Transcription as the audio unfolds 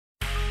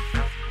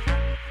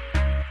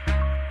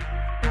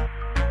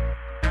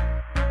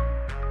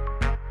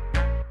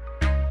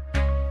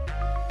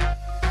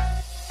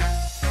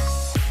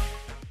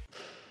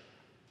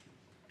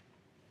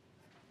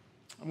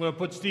going to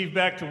put Steve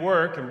back to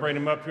work and bring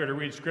him up here to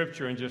read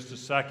Scripture in just a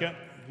second.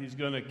 He's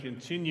going to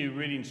continue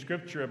reading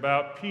Scripture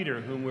about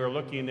Peter, whom we're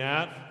looking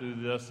at through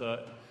this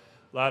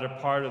latter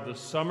part of the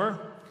summer.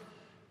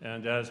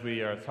 And as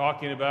we are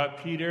talking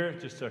about Peter,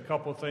 just a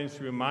couple things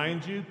to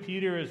remind you.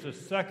 Peter is the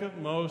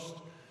second most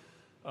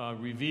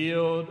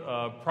revealed,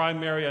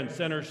 primary and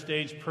center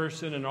stage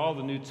person in all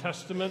the New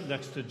Testament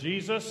next to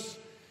Jesus.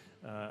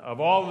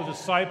 Of all the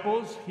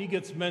disciples, he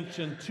gets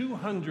mentioned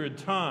 200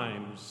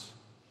 times,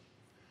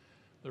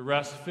 the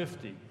rest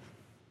 50.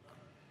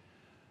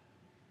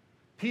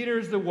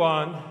 Peter's the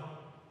one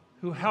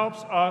who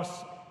helps us,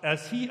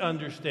 as he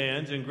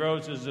understands and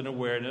grows as an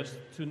awareness,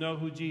 to know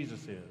who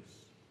Jesus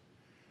is.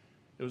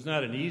 It was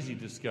not an easy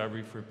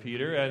discovery for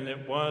Peter, and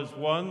it was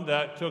one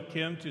that took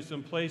him to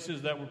some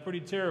places that were pretty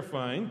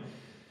terrifying.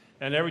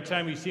 And every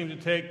time he seemed to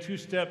take 2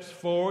 steps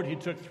forward, he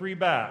took 3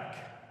 back.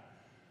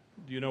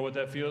 Do you know what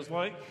that feels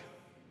like?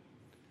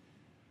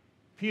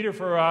 Peter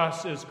for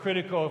us is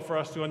critical for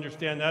us to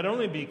understand, not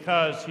only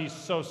because he's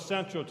so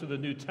central to the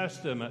New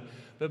Testament,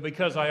 but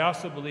because I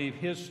also believe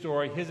his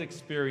story, his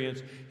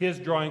experience, his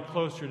drawing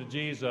closer to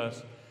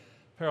Jesus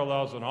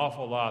parallels an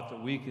awful lot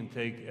that we can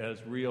take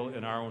as real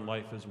in our own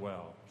life as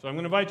well. So I'm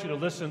going to invite you to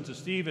listen to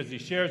Steve as he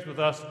shares with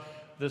us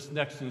this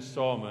next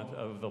installment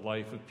of the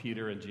life of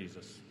Peter and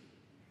Jesus.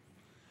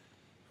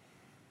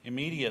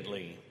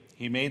 Immediately,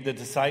 he made the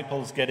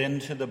disciples get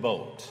into the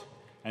boat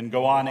and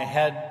go on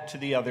ahead to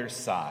the other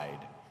side,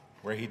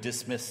 where he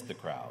dismissed the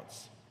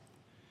crowds.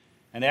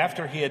 And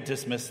after he had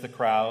dismissed the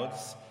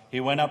crowds, he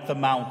went up the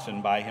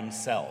mountain by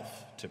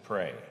himself to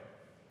pray.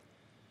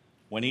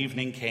 When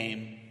evening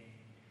came,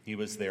 he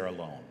was there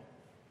alone.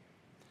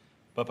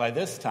 But by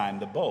this time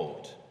the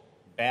boat,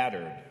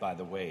 battered by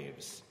the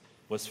waves,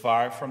 was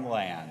far from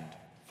land,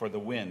 for the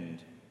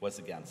wind was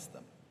against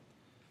them.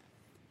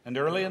 And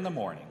early in the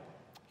morning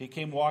he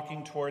came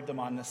walking toward them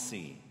on the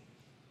sea.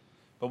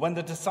 But when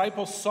the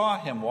disciples saw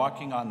him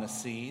walking on the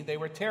sea, they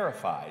were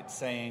terrified,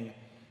 saying,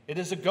 "It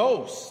is a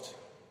ghost."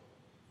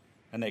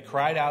 And they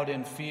cried out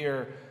in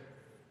fear.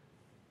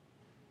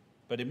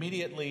 But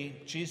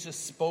immediately Jesus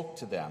spoke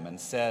to them and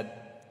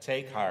said,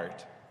 "Take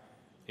heart,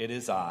 it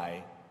is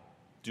I.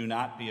 Do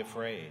not be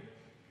afraid."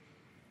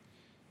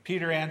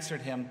 Peter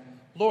answered him,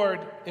 "Lord,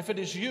 if it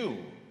is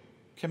you,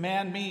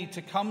 command me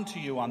to come to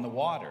you on the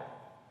water."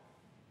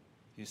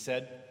 He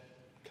said,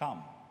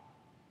 "Come."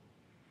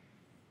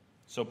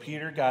 So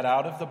Peter got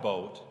out of the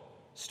boat,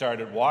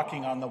 started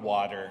walking on the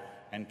water,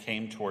 and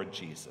came toward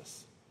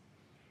Jesus.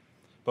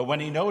 But when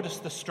he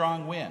noticed the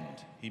strong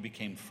wind, he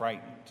became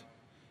frightened,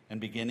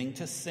 and beginning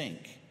to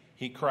sink,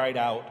 he cried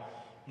out,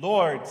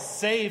 "Lord,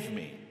 save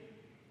me!"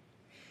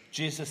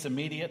 Jesus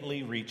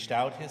immediately reached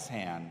out his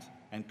hand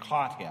and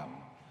caught him,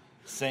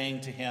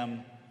 saying to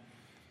him,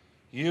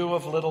 "You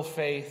of little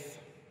faith,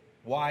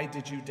 why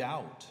did you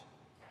doubt?"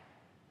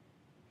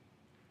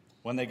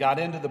 When they got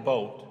into the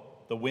boat,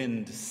 the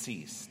wind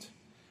ceased,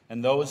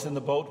 and those in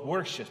the boat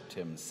worshipped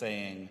him,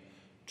 saying,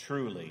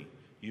 "Truly,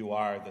 you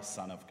are the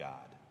Son of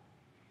God."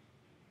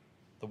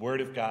 The word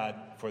of God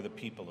for the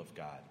people of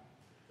God.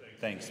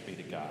 Thanks be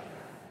to God.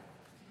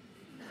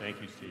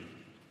 Thank you, Steve.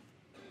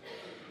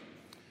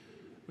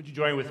 Would you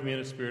join with me in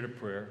a spirit of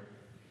prayer?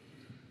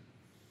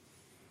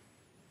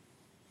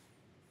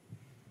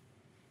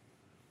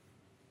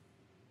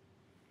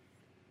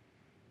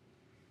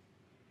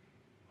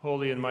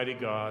 Holy and mighty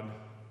God,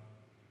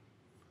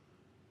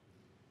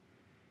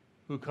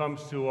 who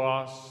comes to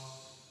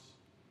us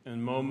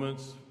in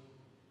moments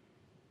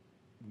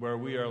where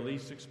we are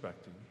least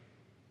expecting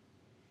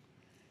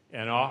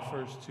and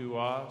offers to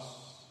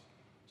us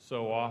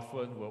so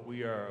often what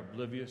we are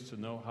oblivious to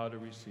know how to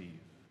receive.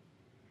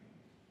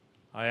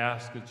 I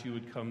ask that you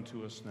would come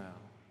to us now.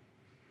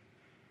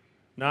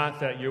 Not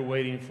that you're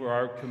waiting for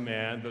our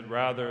command, but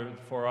rather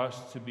for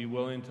us to be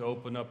willing to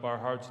open up our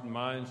hearts and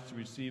minds to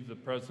receive the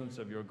presence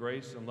of your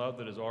grace and love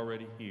that is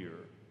already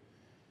here,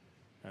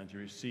 and to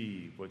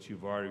receive what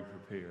you've already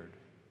prepared.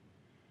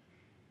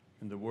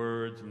 In the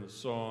words and the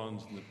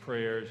songs and the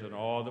prayers and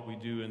all that we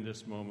do in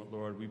this moment,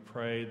 Lord, we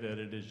pray that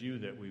it is you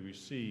that we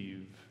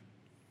receive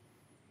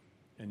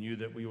and you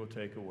that we will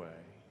take away.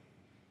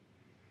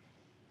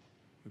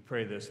 We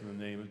pray this in the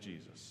name of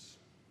Jesus.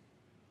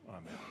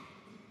 Amen.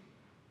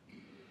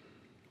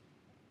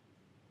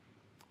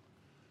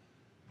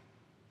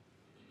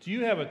 Do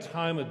you have a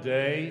time of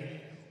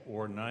day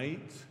or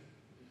night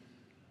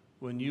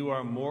when you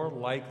are more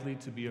likely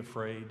to be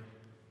afraid?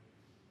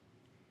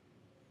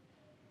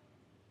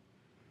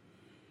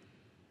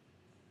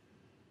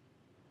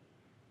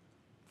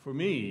 For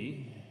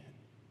me,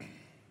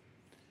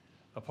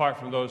 apart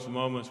from those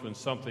moments when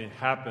something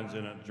happens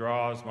and it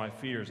draws my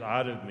fears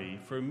out of me,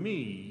 for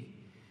me,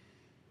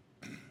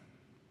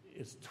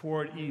 it's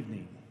toward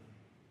evening,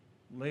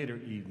 later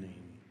evening,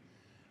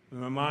 when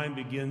my mind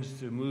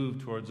begins to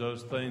move towards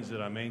those things that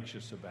I'm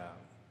anxious about.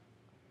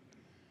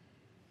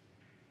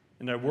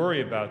 And I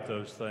worry about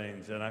those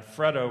things, and I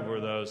fret over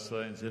those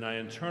things, and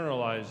I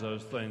internalize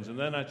those things, and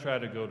then I try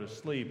to go to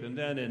sleep, and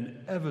then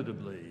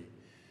inevitably,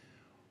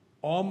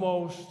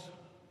 almost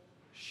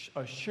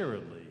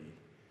Assuredly,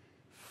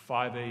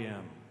 5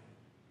 a.m.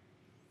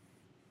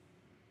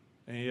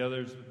 Any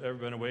others ever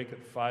been awake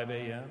at 5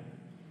 a.m.?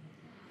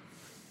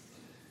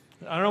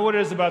 I don't know what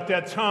it is about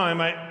that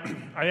time.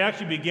 I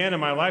actually began in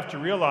my life to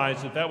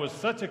realize that was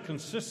such a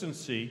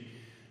consistency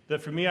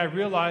that for me I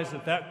realized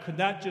that could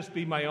not just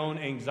be my own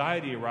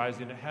anxiety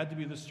arising. It had to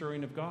be the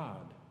stirring of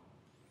God.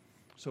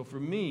 So for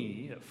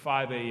me, at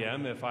 5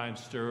 a.m., if I'm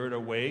stirred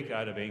awake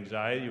out of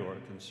anxiety or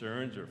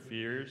concerns or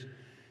fears,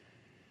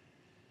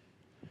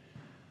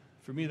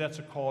 for me that's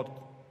a call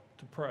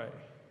to pray.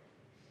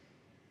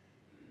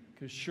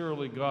 Because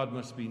surely God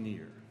must be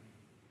near,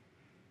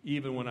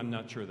 even when I'm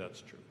not sure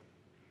that's true.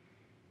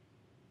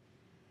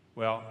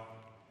 Well,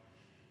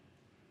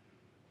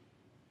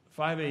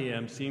 5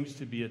 a.m. seems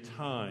to be a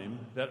time,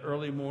 that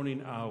early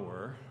morning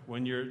hour,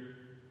 when you're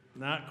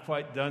not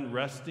quite done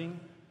resting,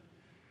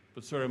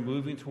 but sort of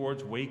moving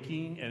towards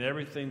waking, and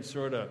everything's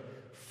sort of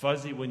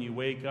fuzzy when you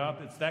wake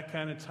up. It's that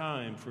kind of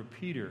time for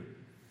Peter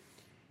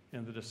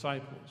and the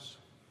disciples.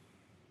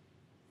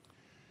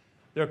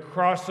 They're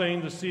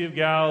crossing the Sea of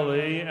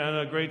Galilee, and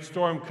a great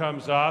storm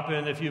comes up.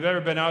 And if you've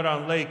ever been out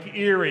on Lake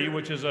Erie,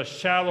 which is a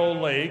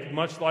shallow lake,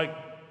 much like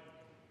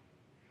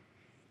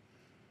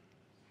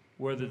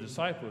where the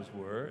disciples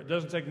were, it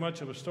doesn't take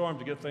much of a storm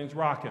to get things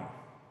rocking.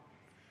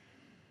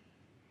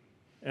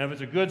 And if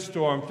it's a good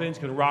storm, things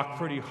can rock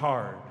pretty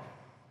hard.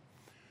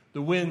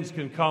 The winds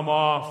can come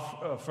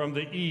off from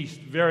the east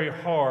very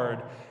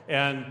hard,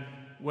 and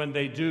when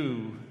they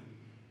do,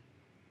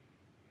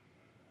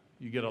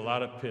 you get a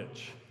lot of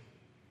pitch.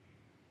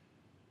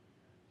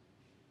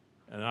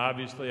 And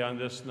obviously on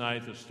this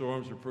night, the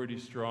storms were pretty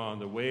strong,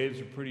 the waves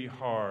were pretty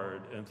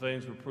hard, and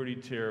things were pretty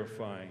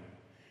terrifying.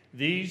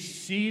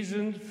 These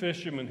seasoned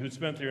fishermen who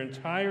spent their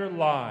entire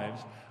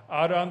lives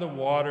out on the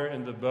water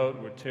in the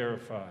boat were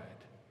terrified.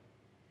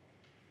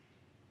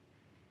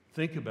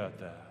 Think about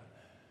that.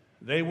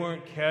 They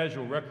weren't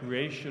casual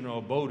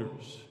recreational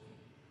boaters.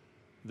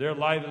 Their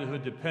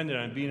livelihood depended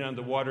on being on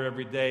the water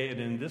every day,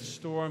 and in this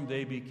storm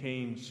they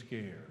became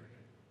scared.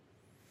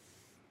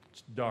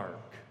 It's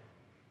dark.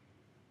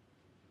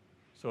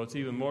 So it's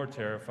even more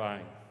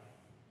terrifying.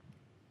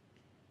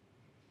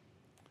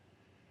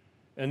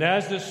 And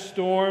as this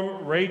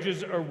storm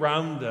rages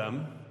around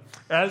them,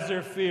 as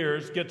their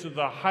fears get to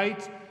the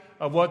height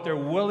of what they're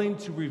willing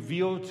to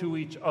reveal to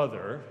each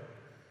other,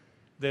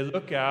 they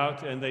look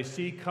out and they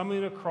see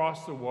coming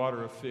across the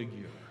water a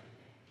figure.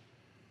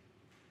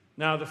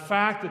 Now, the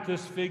fact that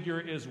this figure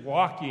is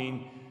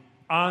walking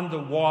on the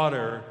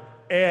water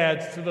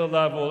adds to the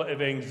level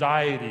of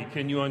anxiety.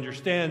 Can you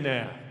understand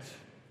that?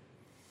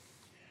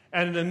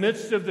 And in the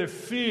midst of their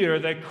fear,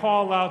 they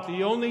call out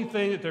the only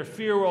thing that their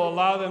fear will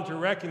allow them to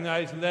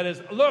recognize, and that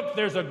is, look,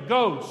 there's a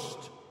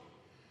ghost.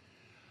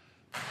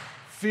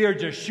 Fear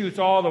just shoots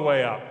all the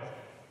way up.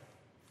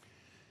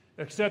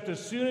 Except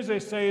as soon as they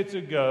say it's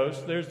a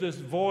ghost, there's this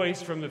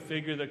voice from the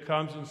figure that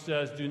comes and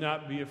says, do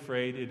not be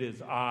afraid, it is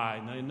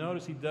I. Now you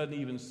notice he doesn't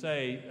even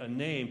say a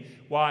name.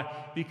 Why?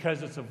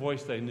 Because it's a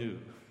voice they knew.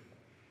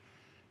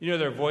 You know,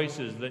 there are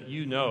voices that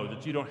you know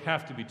that you don't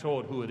have to be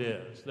told who it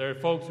is. There are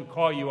folks who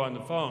call you on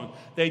the phone.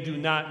 They do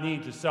not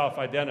need to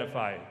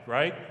self-identify,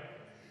 right?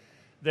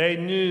 They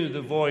knew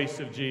the voice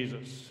of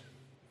Jesus.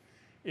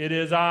 It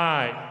is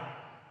I.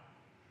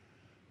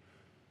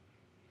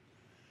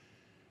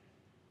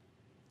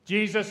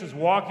 Jesus is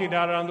walking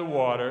out on the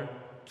water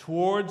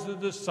towards the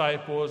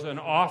disciples and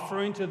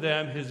offering to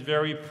them his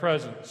very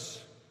presence.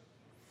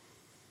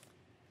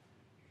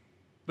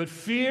 But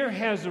fear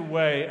has a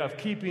way of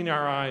keeping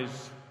our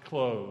eyes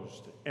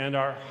closed and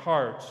our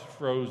hearts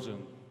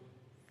frozen.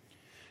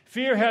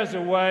 Fear has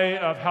a way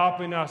of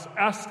helping us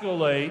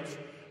escalate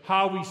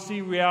how we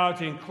see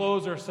reality and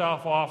close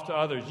ourselves off to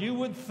others. You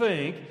would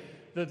think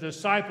the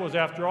disciples,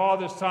 after all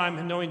this time,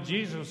 and knowing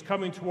Jesus was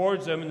coming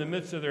towards them in the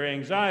midst of their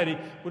anxiety,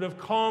 would have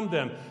calmed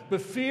them.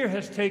 But fear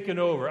has taken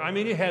over. I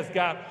mean, it has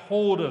got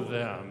hold of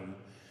them.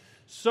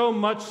 So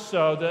much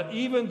so that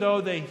even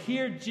though they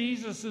hear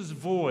Jesus'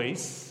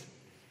 voice,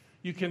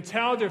 you can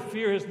tell their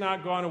fear has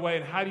not gone away.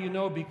 And how do you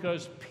know?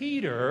 Because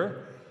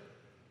Peter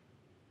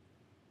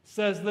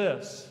says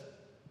this,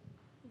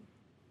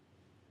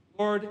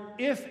 Lord,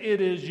 if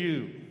it is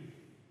you.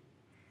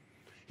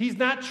 He's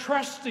not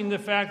trusting the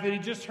fact that he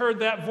just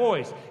heard that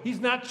voice. He's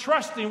not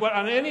trusting what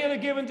on any other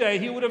given day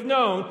he would have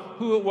known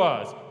who it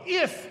was.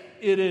 If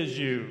it is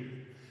you.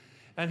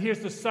 And here's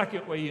the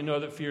second way you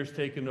know that fear's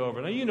taken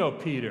over. Now, you know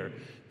Peter.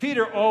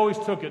 Peter always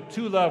took it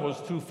 2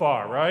 levels too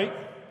far, right?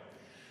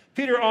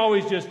 Peter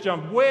always just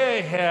jumped way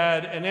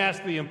ahead and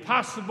asked the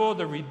impossible,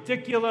 the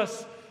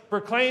ridiculous,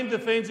 proclaimed the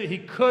things that he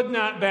could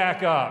not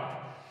back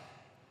up.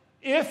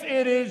 If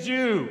it is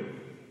you,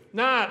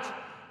 not,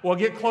 well,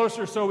 get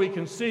closer so we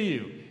can see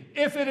you.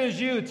 If it is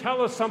you,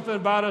 tell us something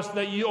about us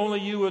that only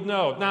you would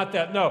know. Not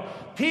that, no.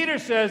 Peter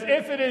says,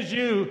 if it is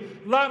you,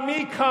 let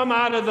me come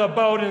out of the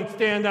boat and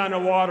stand on the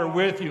water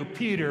with you.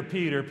 Peter,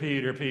 Peter,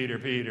 Peter, Peter,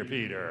 Peter,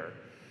 Peter.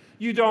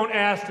 You don't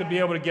ask to be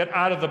able to get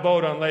out of the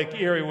boat on Lake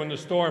Erie when the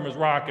storm is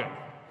rocking.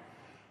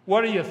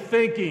 What are you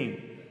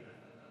thinking?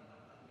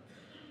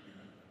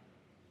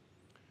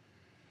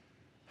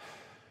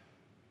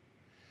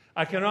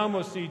 I can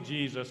almost see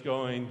Jesus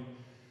going,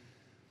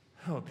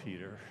 "Oh,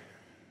 Peter.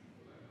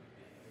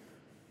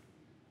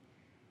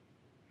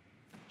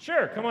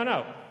 Sure, come on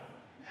out."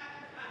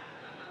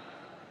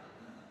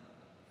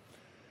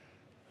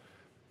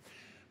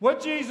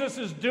 What Jesus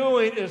is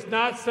doing is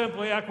not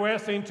simply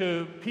acquiescing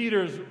to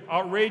Peter's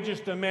outrageous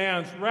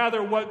demands.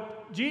 Rather,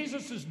 what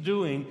Jesus is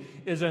doing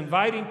is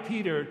inviting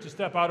Peter to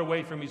step out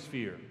away from his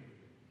fear.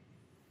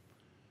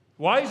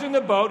 While he's in the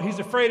boat, he's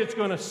afraid it's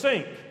going to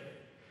sink.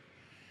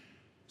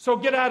 So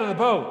get out of the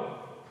boat.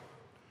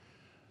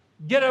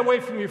 Get away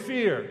from your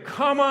fear.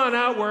 Come on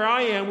out where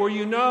I am, where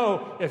you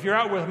know if you're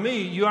out with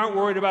me, you aren't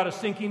worried about a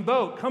sinking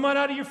boat. Come on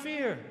out of your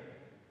fear.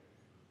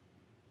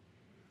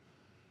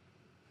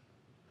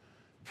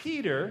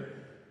 Peter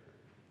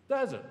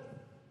does it.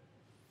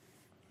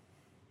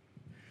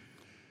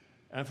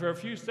 And for a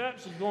few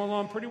steps, he's going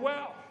along pretty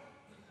well.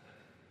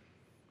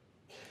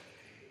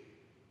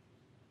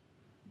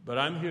 But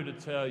I'm here to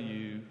tell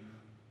you,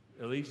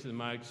 at least in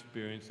my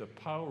experience, the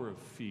power of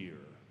fear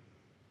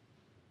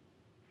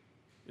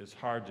is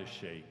hard to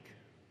shake.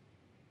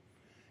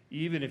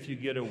 Even if you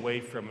get away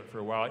from it for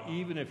a while,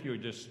 even if you're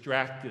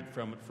distracted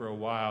from it for a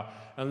while,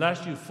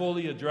 unless you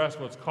fully address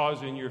what's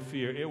causing your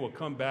fear, it will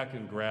come back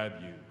and grab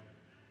you.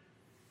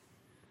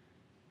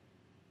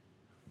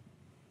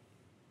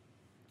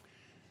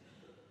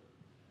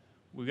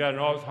 We've got an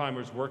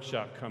Alzheimer's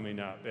workshop coming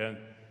up, and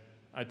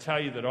I tell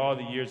you that all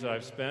the years that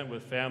I've spent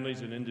with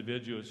families and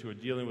individuals who are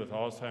dealing with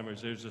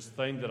Alzheimer's, there's this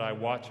thing that I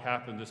watch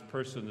happen. This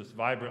person, this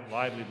vibrant,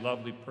 lively,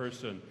 lovely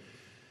person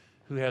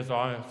who has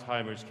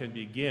Alzheimer's can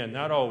begin,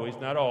 not always,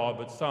 not all,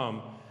 but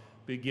some,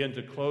 begin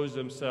to close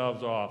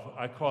themselves off.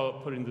 I call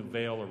it putting the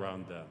veil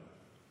around them,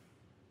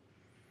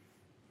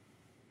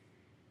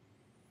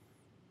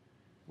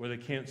 where they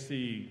can't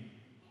see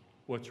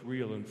what's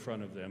real in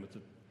front of them. It's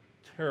a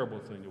terrible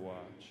thing to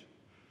watch.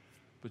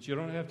 But you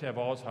don't have to have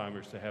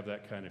Alzheimer's to have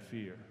that kind of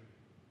fear.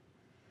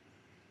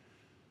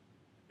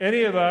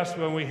 Any of us,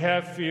 when we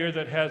have fear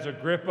that has a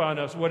grip on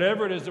us,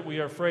 whatever it is that we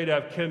are afraid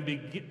of,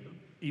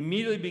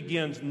 immediately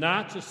begins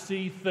not to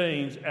see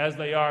things as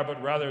they are, but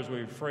rather as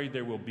we're afraid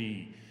there will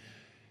be.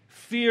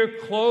 Fear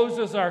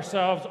closes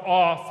ourselves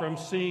off from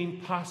seeing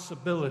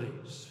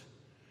possibilities.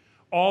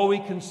 All we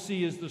can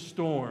see is the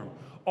storm.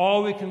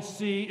 All we can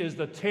see is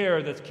the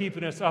terror that's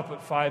keeping us up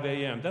at 5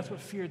 a.m. That's what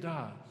fear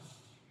does.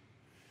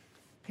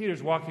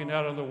 Peter's walking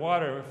out on the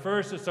water. At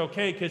first, it's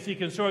okay because he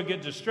can sort of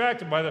get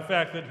distracted by the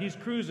fact that he's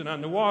cruising on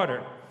the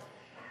water.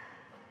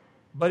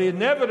 But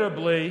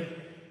inevitably,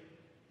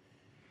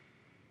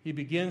 he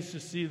begins to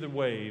see the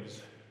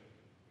waves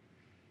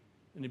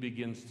and he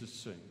begins to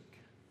sink.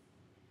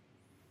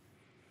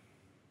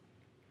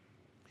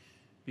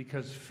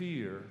 Because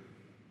fear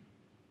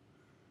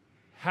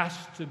has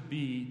to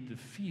be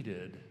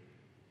defeated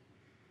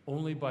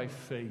only by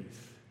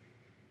faith.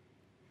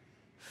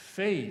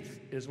 Faith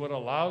is what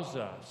allows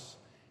us,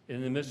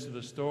 in the midst of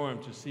the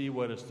storm, to see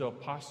what is still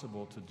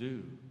possible to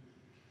do.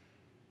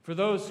 For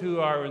those who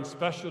are in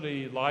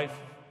specialty life,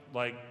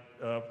 like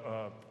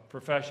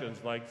professions,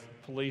 like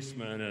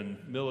policemen and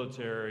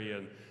military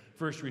and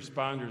first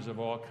responders of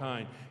all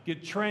kind,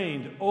 get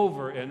trained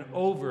over and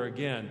over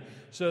again,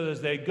 so that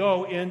as they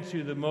go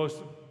into the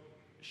most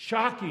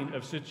shocking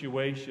of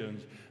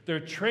situations, their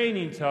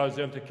training tells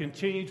them to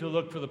continue to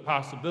look for the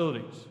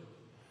possibilities,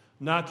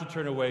 not to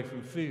turn away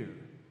from fear.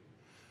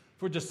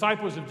 For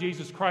disciples of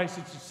Jesus Christ,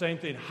 it's the same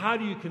thing. How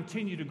do you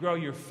continue to grow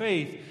your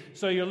faith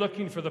so you're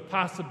looking for the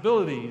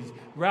possibilities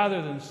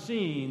rather than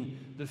seeing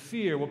the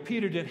fear? Well,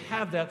 Peter didn't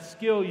have that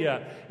skill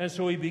yet, and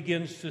so he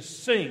begins to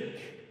sink.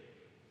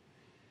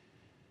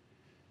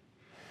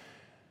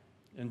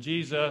 And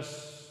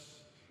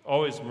Jesus,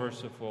 always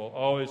merciful,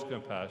 always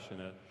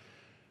compassionate,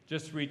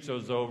 just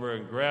reaches over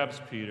and grabs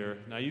Peter.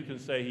 Now, you can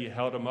say he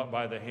held him up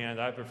by the hand.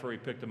 I prefer he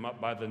picked him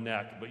up by the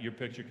neck, but your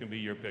picture can be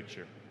your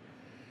picture.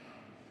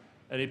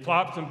 And he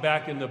plops him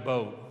back in the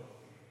boat.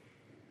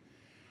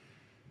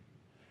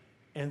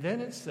 And then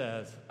it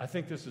says, I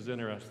think this is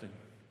interesting,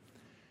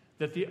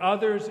 that the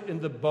others in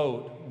the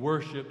boat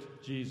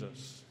worshiped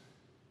Jesus.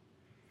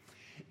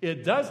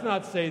 It does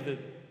not say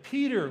that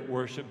Peter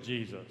worshiped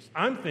Jesus.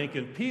 I'm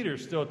thinking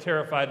Peter's still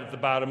terrified at the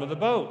bottom of the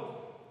boat.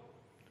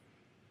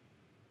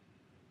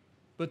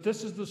 But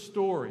this is the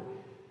story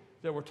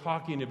that we're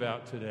talking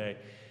about today.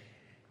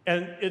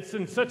 And it's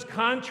in such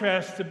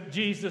contrast to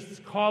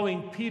Jesus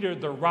calling Peter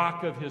the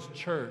rock of his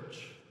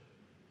church.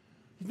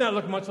 He's not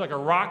looking much like a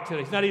rock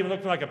today. He's not even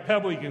looking like a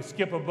pebble you can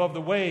skip above the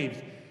waves.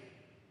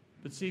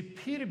 But see,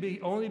 Peter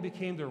only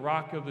became the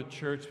rock of the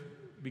church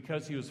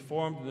because he was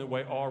formed in the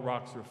way all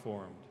rocks are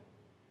formed.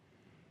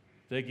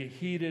 They get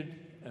heated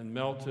and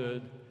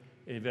melted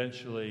and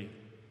eventually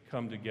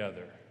come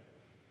together.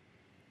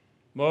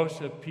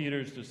 Most of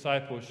Peter's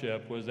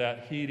discipleship was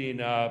that heating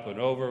up and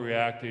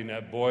overreacting,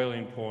 that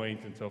boiling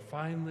point, until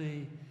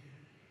finally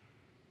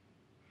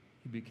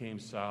he became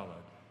solid.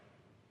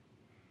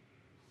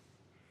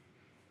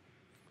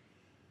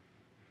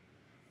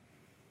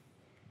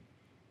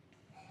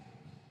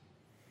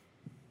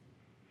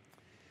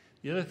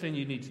 The other thing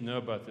you need to know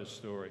about this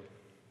story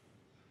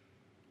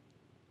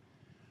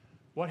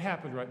What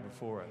happened right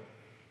before it?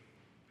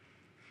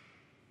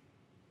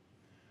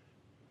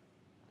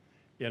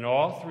 In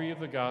all three of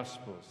the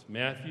Gospels,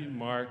 Matthew,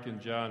 Mark,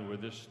 and John, where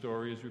this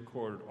story is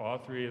recorded, all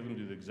three of them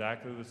do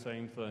exactly the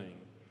same thing.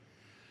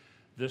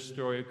 This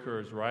story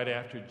occurs right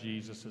after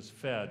Jesus has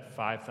fed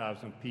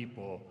 5,000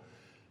 people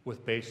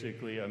with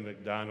basically a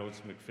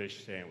McDonald's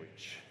McFish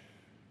sandwich.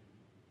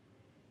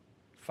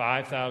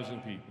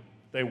 5,000 people.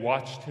 They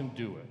watched him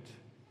do it.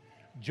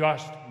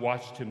 Just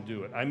watched him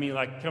do it. I mean,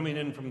 like coming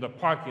in from the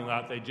parking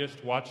lot, they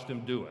just watched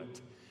him do it.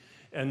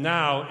 And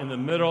now, in the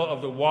middle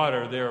of the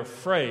water, they're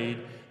afraid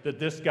that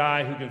this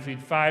guy who can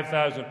feed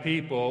 5,000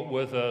 people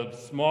with a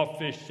small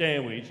fish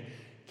sandwich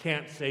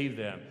can't save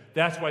them.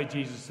 That's why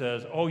Jesus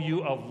says, "Oh,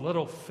 you of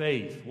little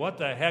faith, what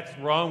the heck's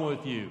wrong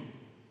with you?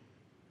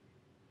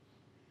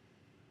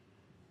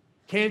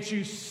 Can't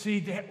you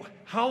see that?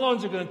 How long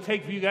is it going to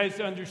take for you guys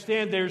to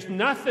understand there's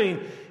nothing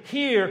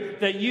here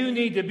that you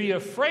need to be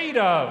afraid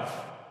of?"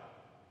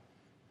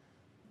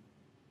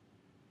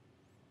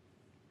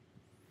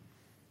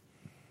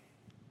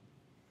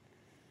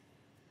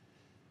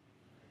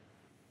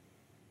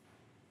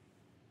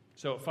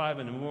 So at 5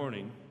 in the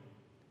morning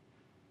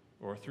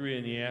or 3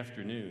 in the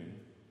afternoon,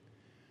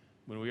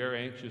 when we are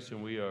anxious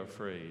and we are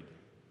afraid,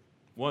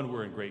 one,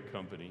 we're in great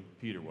company.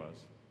 Peter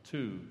was.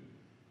 Two,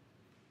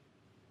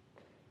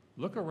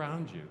 look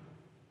around you.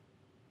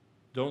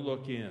 Don't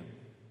look in.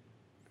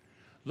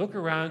 Look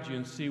around you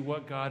and see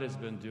what God has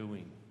been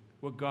doing,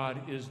 what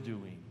God is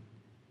doing,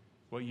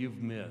 what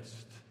you've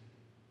missed.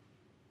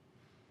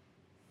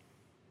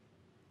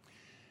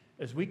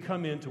 As we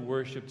come into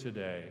worship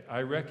today,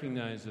 I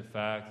recognize the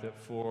fact that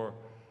for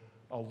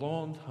a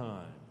long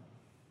time,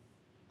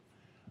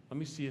 let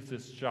me see if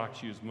this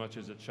shocks you as much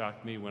as it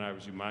shocked me when I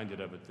was reminded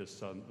of it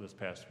this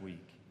past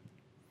week.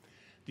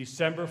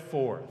 December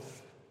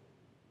 4th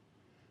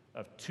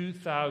of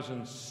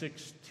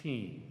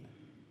 2016,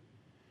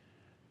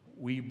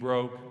 we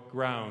broke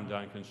ground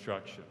on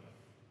construction.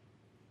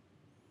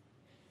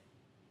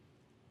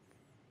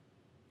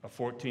 A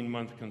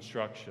 14-month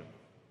construction.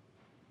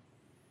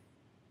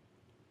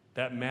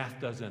 That math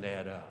doesn't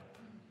add up,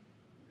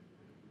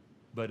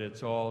 but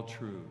it's all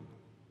true.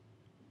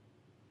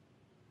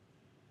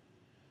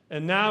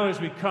 And now as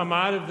we come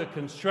out of the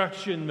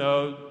construction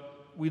mode,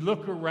 we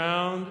look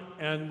around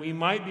and we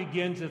might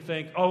begin to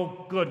think,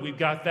 oh, good, we've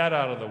got that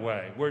out of the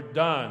way. We're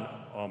done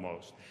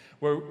almost.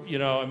 We're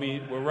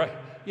right.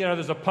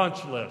 There's a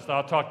punch list.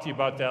 I'll talk to you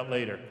about that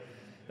later.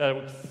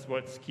 That's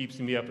what keeps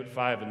me up at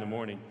 5 in the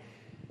morning.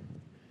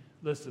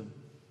 Listen,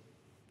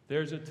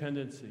 there's a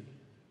tendency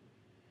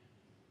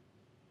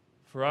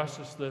for us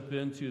to slip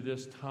into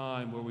this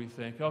time where we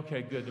think,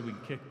 okay, good, then we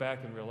can kick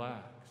back and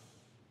relax.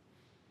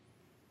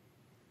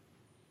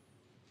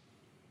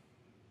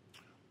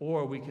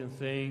 Or we can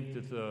think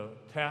that the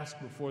task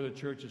before the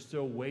church is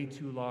still way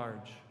too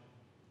large.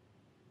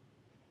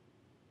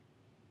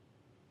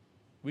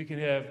 We can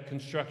have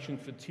construction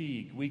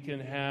fatigue. We can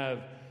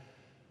have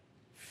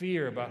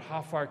fear about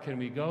how far can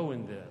we go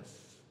in this.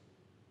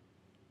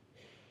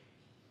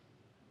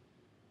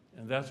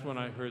 And that's when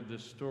I heard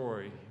this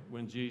story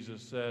when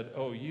Jesus said,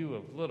 "Oh, you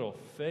of little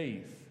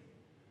faith,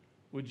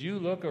 would you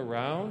look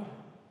around?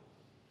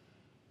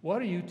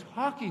 What are you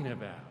talking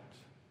about?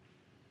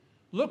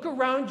 Look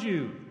around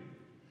you.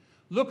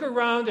 Look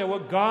around at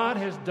what God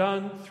has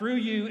done through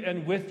you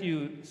and with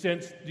you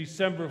since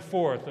December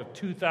 4th of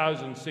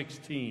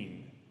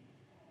 2016.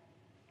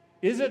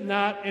 Is it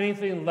not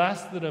anything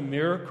less than a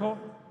miracle?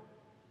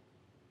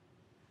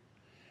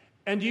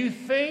 And do you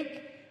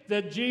think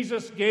that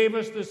Jesus gave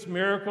us this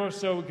miracle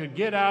so we could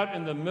get out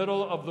in the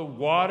middle of the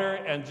water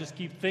and just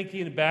keep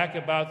thinking back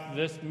about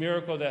this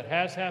miracle that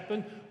has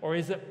happened? Or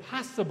is it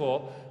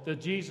possible that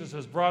Jesus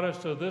has brought us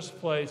to this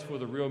place where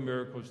the real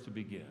miracles to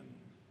begin?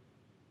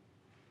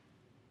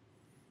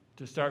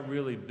 To start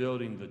really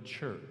building the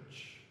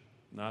church,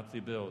 not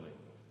the building.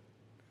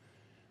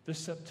 This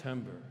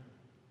September,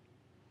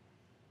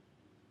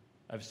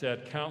 I've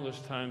said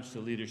countless times to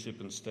leadership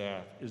and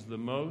staff, is the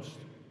most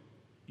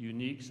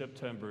unique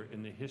September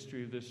in the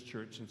history of this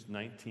church since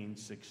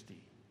 1960.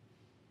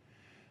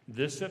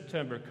 This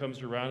September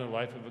comes around in the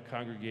life of a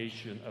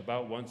congregation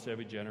about once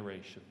every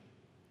generation.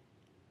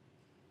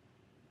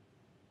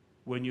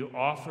 When you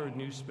offer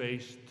new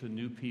space to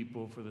new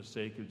people for the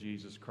sake of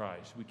Jesus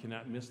Christ, we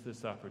cannot miss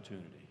this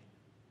opportunity.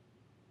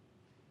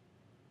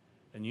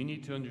 And you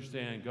need to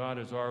understand God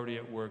is already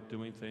at work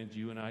doing things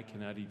you and I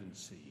cannot even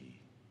see.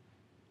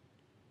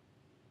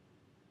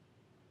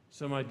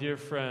 So, my dear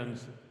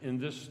friends, in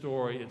this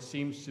story, it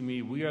seems to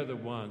me we are the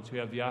ones who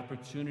have the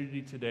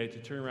opportunity today to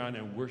turn around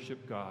and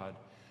worship God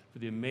for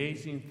the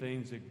amazing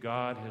things that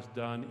God has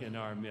done in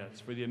our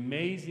midst, for the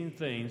amazing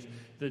things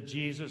that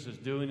Jesus is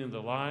doing in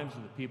the lives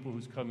of the people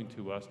who's coming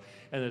to us,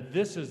 and that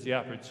this is the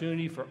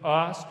opportunity for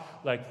us,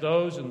 like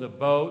those in the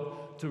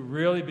boat, to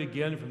really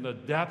begin from the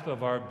depth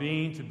of our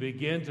being, to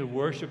begin to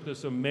worship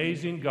this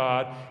amazing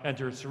God and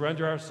to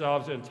surrender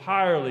ourselves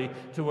entirely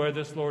to where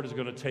this Lord is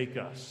going to take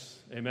us.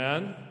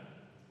 Amen?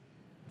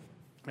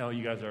 Oh,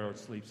 you guys are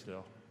asleep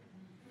still.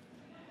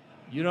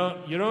 You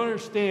don't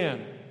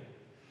understand.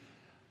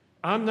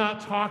 I'm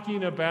not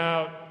talking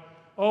about,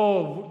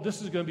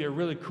 this is going to be a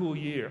really cool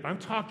year. I'm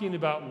talking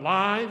about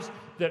lives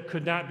that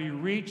could not be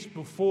reached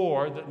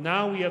before, that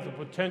now we have the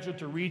potential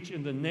to reach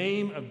in the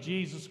name of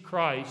Jesus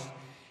Christ.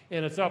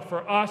 And it's up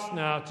for us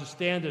now to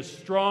stand as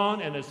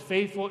strong and as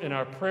faithful in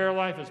our prayer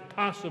life as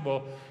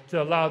possible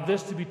to allow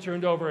this to be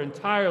turned over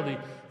entirely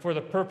for the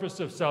purpose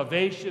of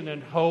salvation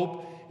and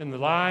hope in the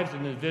lives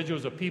and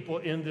individuals of people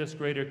in this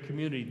greater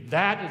community.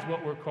 That is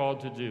what we're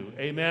called to do.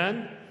 Amen?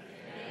 Amen.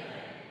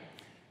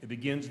 It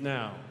begins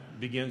now. It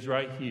begins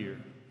right here.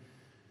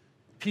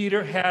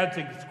 Peter had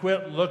to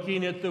quit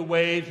looking at the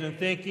waves and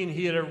thinking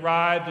he had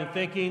arrived and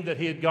thinking that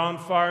he had gone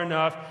far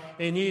enough.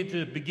 He needed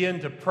to begin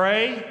to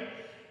pray.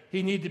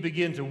 He needed to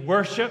begin to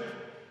worship,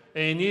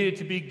 and he needed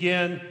to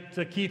begin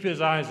to keep his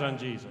eyes on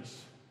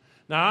Jesus.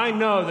 Now, I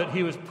know that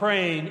he was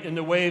praying in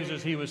the waves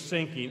as he was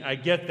sinking. I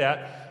get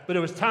that. But it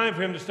was time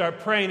for him to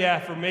start praying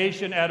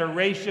affirmation,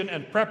 adoration,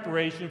 and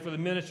preparation for the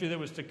ministry that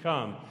was to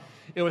come.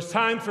 It was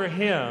time for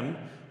him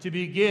to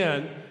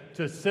begin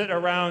to sit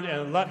around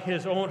and let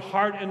his own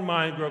heart and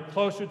mind grow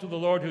closer to the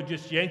Lord who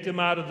just yanked him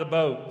out of the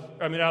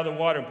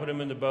water and put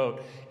him in the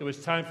boat. It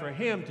was time for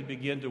him to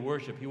begin to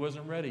worship. He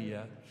wasn't ready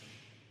yet.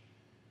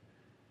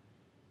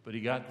 But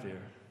he got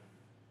there.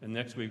 And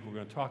next week we're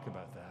going to talk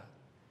about that.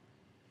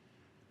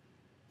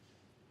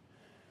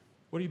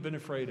 What have you been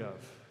afraid of?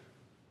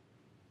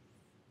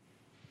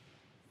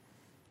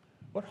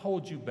 What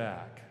holds you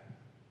back?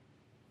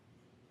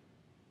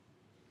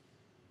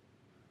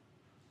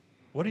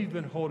 What have you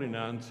been holding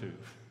on to?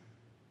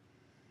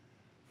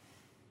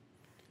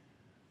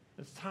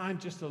 It's time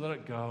just to let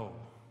it go.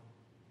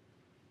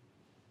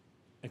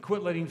 And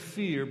quit letting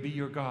fear be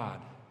your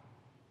God.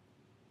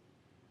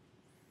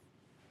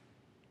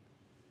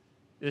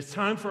 It's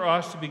time for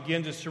us to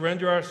begin to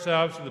surrender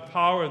ourselves to the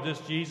power of this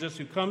Jesus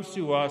who comes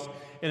to us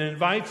and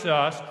invites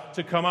us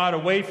to come out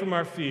away from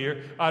our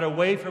fear, out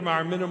away from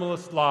our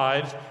minimalist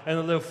lives, and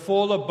to live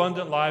full,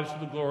 abundant lives to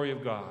the glory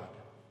of God.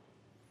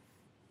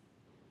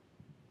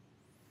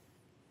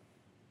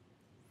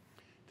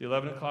 The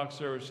 11 o'clock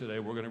service today,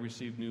 we're going to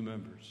receive new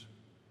members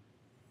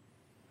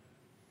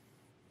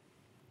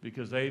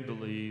because they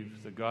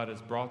believe that God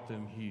has brought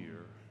them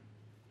here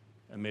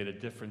and made a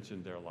difference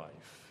in their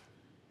life.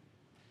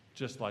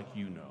 Just like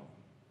you know,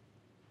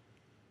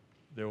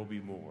 there will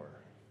be more,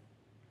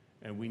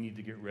 and we need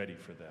to get ready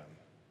for them.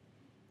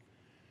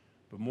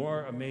 But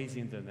more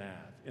amazing than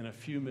that, in a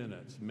few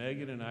minutes,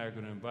 Megan and I are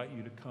going to invite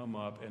you to come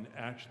up and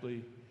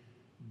actually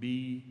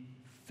be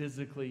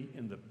physically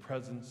in the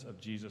presence of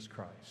Jesus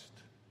Christ.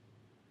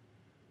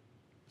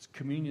 It's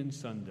Communion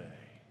Sunday.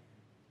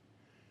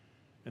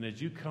 And as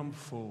you come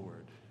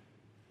forward,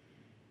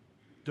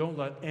 don't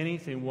let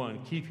anything,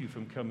 keep you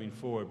from coming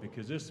forward,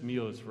 because this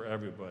meal is for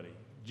everybody.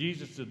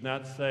 Jesus did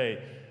not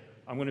say,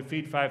 I'm going to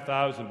feed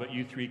 5,000, but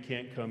you three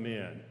can't come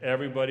in.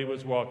 Everybody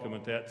was welcome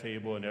at that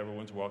table, and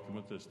everyone's welcome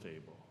at this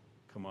table.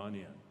 Come on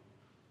in.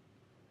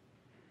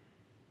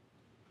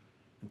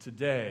 And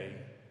today,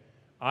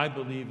 I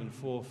believe in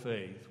full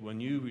faith, when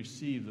you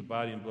receive the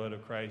body and blood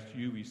of Christ,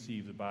 you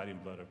receive the body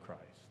and blood of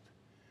Christ.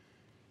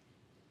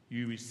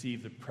 You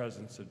receive the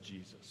presence of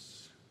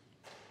Jesus.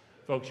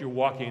 Folks, you're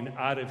walking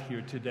out of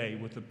here today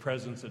with the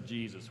presence of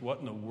Jesus. What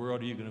in the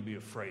world are you going to be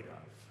afraid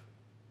of?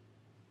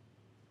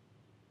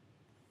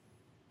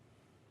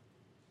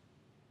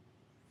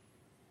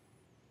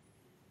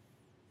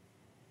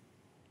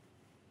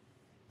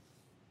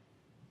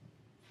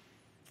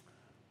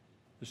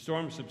 The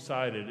storm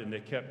subsided, and they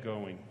kept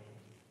going.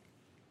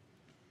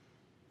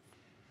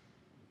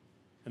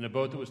 And the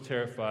boat that was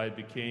terrified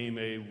became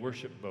a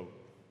worship boat.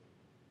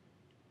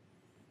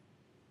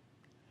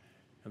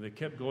 And they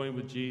kept going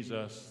with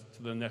Jesus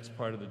to the next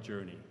part of the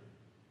journey.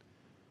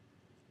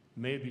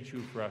 May it be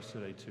true for us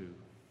today, too.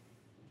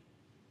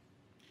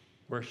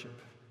 Worship.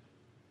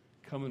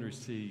 Come and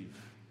receive.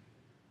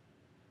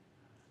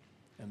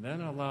 And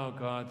then allow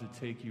God to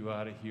take you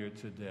out of here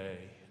today,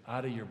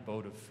 out of your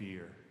boat of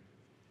fear,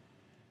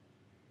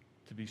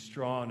 to be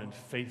strong and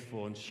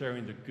faithful in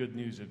sharing the good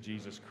news of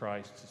Jesus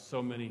Christ to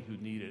so many who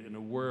need it. In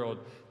a world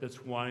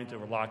that's wanting to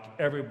lock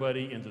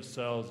everybody into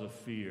cells of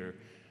fear,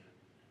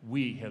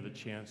 we have the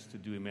chance to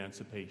do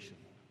emancipation.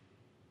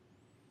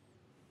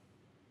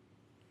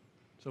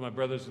 So, my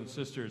brothers and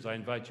sisters, I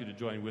invite you to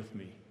join with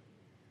me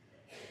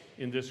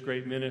in this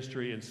great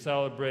ministry and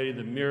celebrating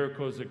the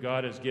miracles that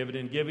God has given,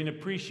 and giving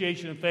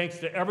appreciation and thanks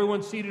to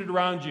everyone seated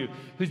around you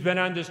who's been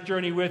on this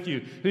journey with you,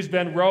 who's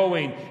been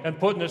rowing and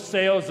putting the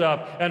sails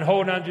up and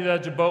holding onto the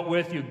edge of the boat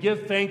with you.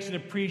 Give thanks and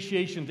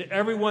appreciation to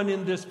everyone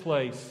in this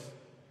place.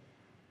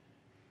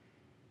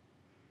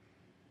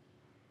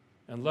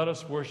 And let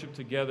us worship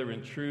together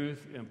in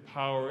truth, in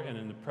power, and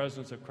in the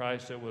presence of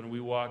Christ, that when we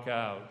walk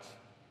out,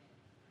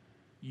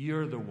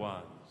 you're the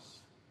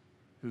ones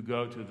who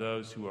go to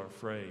those who are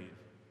afraid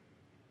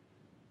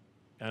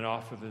and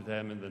offer to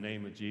them in the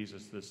name of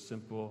Jesus this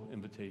simple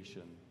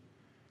invitation: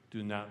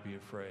 do not be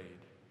afraid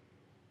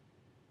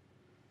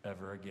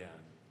ever again.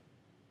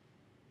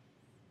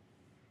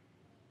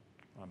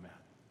 Amen.